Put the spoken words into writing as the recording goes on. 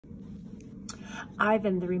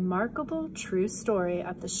Ivan, the Remarkable True Story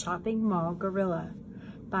of the Shopping Mall Gorilla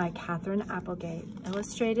by Katherine Applegate,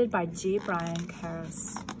 illustrated by G. Brian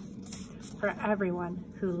Karras. For everyone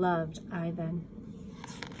who loved Ivan.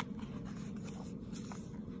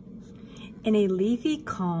 In a leafy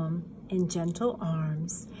calm and gentle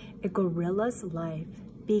arms, a gorilla's life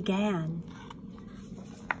began.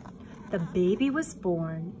 The baby was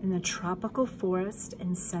born in the tropical forest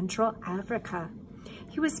in Central Africa.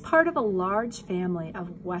 He was part of a large family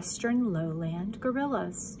of western lowland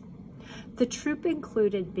gorillas. The troop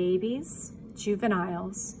included babies,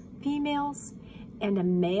 juveniles, females, and a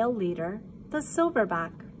male leader, the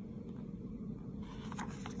silverback.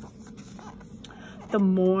 The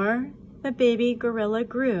more the baby gorilla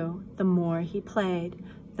grew, the more he played.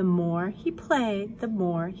 The more he played, the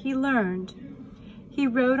more he learned. He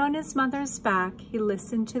rode on his mother's back. He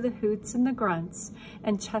listened to the hoots and the grunts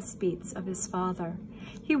and chest beats of his father.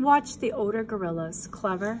 He watched the older gorillas,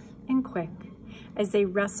 clever and quick, as they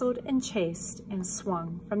wrestled and chased and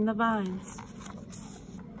swung from the vines.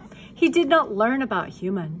 He did not learn about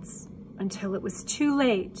humans until it was too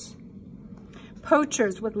late.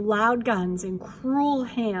 Poachers with loud guns and cruel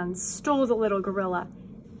hands stole the little gorilla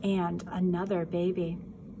and another baby.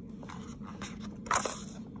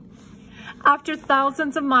 After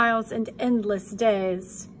thousands of miles and endless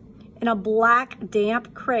days, in a black,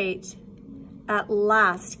 damp crate, at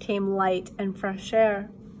last came light and fresh air.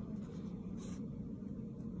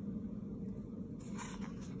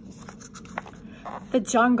 The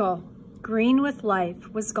jungle, green with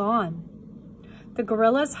life, was gone. The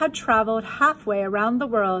gorillas had traveled halfway around the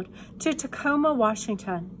world to Tacoma,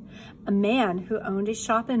 Washington. A man who owned a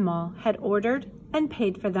shopping mall had ordered and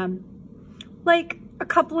paid for them, like a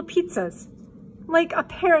couple of pizzas, like a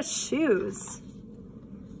pair of shoes.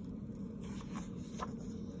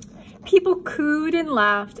 People cooed and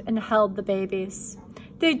laughed and held the babies.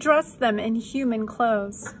 They dressed them in human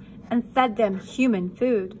clothes and fed them human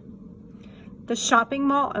food. The shopping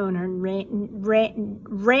mall owner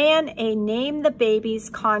ran a Name the Babies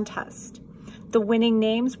contest. The winning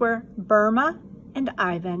names were Burma and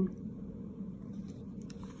Ivan.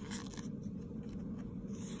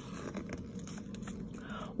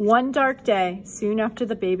 One dark day, soon after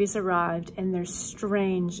the babies arrived in their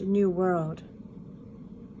strange new world,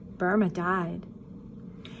 Burma died.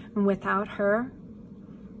 And without her,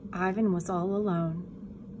 Ivan was all alone,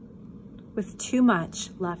 with too much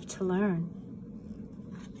left to learn.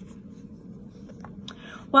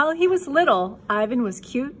 While he was little, Ivan was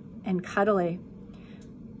cute and cuddly.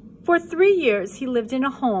 For 3 years, he lived in a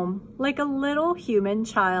home like a little human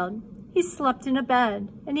child. He slept in a bed,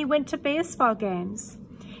 and he went to baseball games.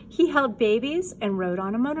 He held babies and rode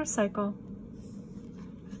on a motorcycle.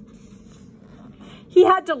 He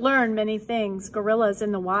had to learn many things gorillas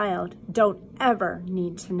in the wild don't ever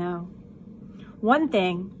need to know. One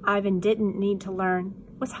thing Ivan didn't need to learn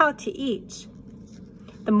was how to eat.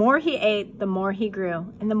 The more he ate, the more he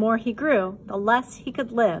grew, and the more he grew, the less he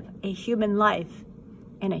could live a human life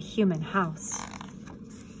in a human house.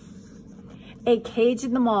 A cage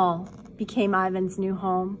in the mall became Ivan's new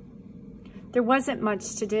home. There wasn't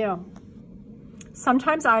much to do.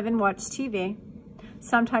 Sometimes Ivan watched TV.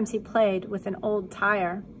 Sometimes he played with an old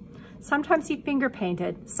tire. Sometimes he finger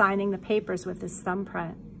painted, signing the papers with his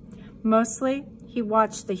thumbprint. Mostly, he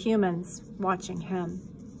watched the humans watching him.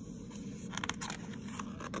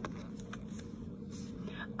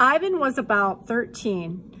 Ivan was about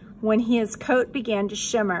 13 when his coat began to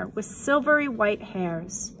shimmer with silvery white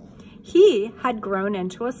hairs. He had grown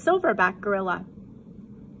into a silverback gorilla.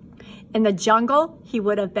 In the jungle, he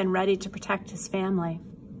would have been ready to protect his family,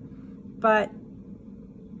 but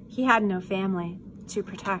he had no family to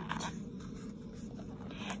protect.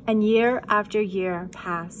 And year after year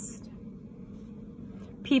passed.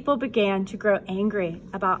 People began to grow angry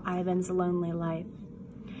about Ivan's lonely life.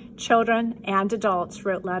 Children and adults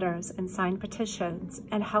wrote letters and signed petitions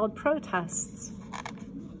and held protests.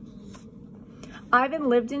 Ivan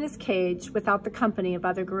lived in his cage without the company of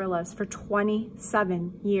other gorillas for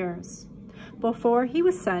 27 years before he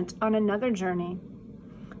was sent on another journey.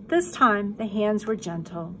 This time, the hands were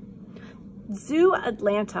gentle. Zoo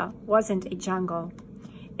Atlanta wasn't a jungle.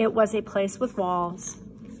 It was a place with walls.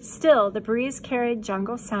 Still, the breeze carried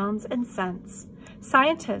jungle sounds and scents.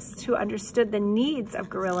 Scientists who understood the needs of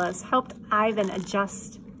gorillas helped Ivan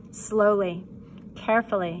adjust slowly,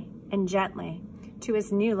 carefully, and gently to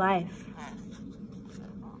his new life.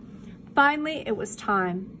 Finally, it was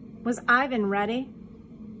time. Was Ivan ready?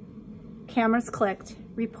 Cameras clicked.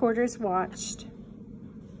 Reporters watched.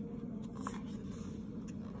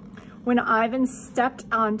 When Ivan stepped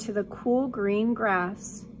onto the cool green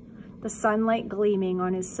grass, the sunlight gleaming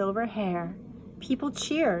on his silver hair, people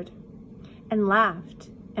cheered and laughed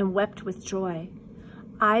and wept with joy.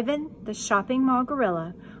 Ivan, the shopping mall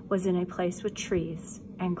gorilla, was in a place with trees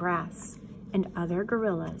and grass and other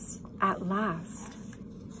gorillas at last.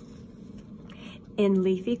 In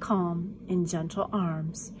leafy calm, in gentle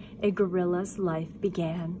arms, a gorilla's life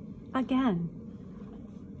began again.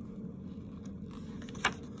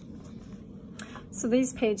 So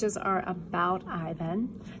these pages are about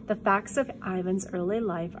Ivan. The facts of Ivan's early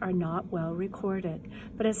life are not well recorded,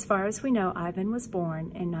 but as far as we know, Ivan was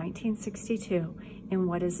born in 1962 in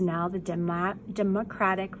what is now the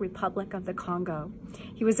Democratic Republic of the Congo.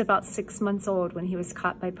 He was about 6 months old when he was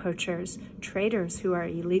caught by poachers, traders who are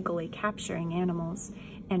illegally capturing animals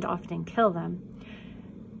and often kill them.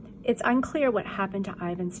 It's unclear what happened to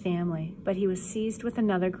Ivan's family, but he was seized with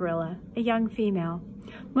another gorilla, a young female,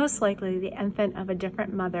 most likely the infant of a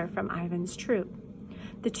different mother from Ivan's troop.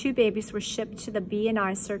 The two babies were shipped to the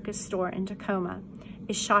B&I Circus store in Tacoma,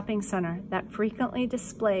 a shopping center that frequently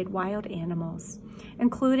displayed wild animals,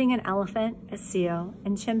 including an elephant, a seal,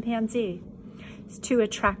 and chimpanzee, to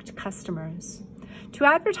attract customers. To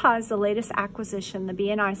advertise the latest acquisition, the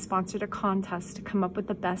B&I sponsored a contest to come up with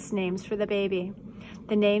the best names for the baby.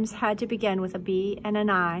 The names had to begin with a B and an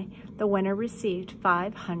I. The winner received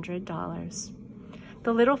 $500.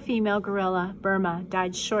 The little female gorilla, Burma,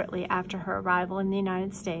 died shortly after her arrival in the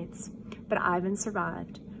United States, but Ivan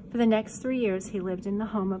survived. For the next 3 years, he lived in the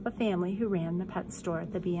home of a family who ran the pet store,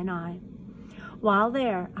 the B&I. While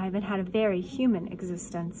there, Ivan had a very human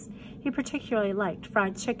existence. He particularly liked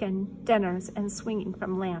fried chicken, dinners, and swinging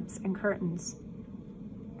from lamps and curtains.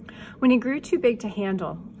 When he grew too big to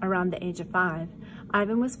handle, around the age of 5,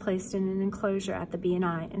 Ivan was placed in an enclosure at the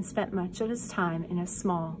B&I and spent much of his time in a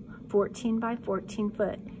small 14 by 14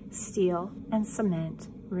 foot steel and cement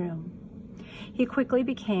room. He quickly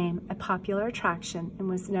became a popular attraction and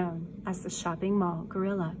was known as the shopping mall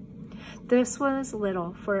gorilla. This was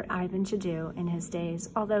little for Ivan to do in his days,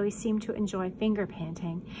 although he seemed to enjoy finger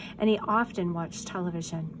painting, and he often watched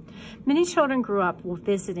television. Many children grew up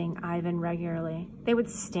visiting Ivan regularly. They would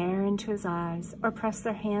stare into his eyes or press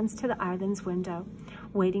their hands to Ivan's window,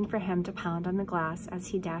 waiting for him to pound on the glass as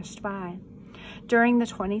he dashed by. During the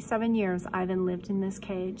 27 years Ivan lived in this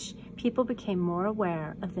cage, people became more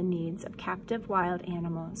aware of the needs of captive wild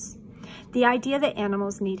animals. The idea that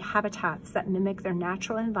animals need habitats that mimic their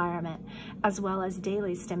natural environment, as well as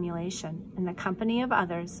daily stimulation in the company of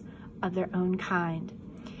others of their own kind.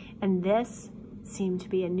 And this seemed to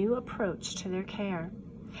be a new approach to their care.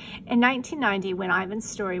 In 1990, when Ivan's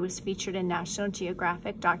story was featured in National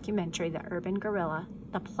Geographic documentary, The Urban Gorilla,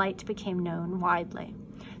 the plight became known widely.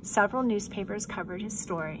 Several newspapers covered his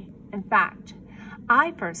story. In fact,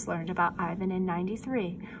 I first learned about Ivan in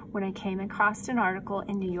 '93 when I came across an article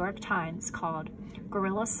in New York Times called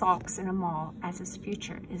 "Gorilla Sulks in a Mall as His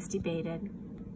Future is Debated."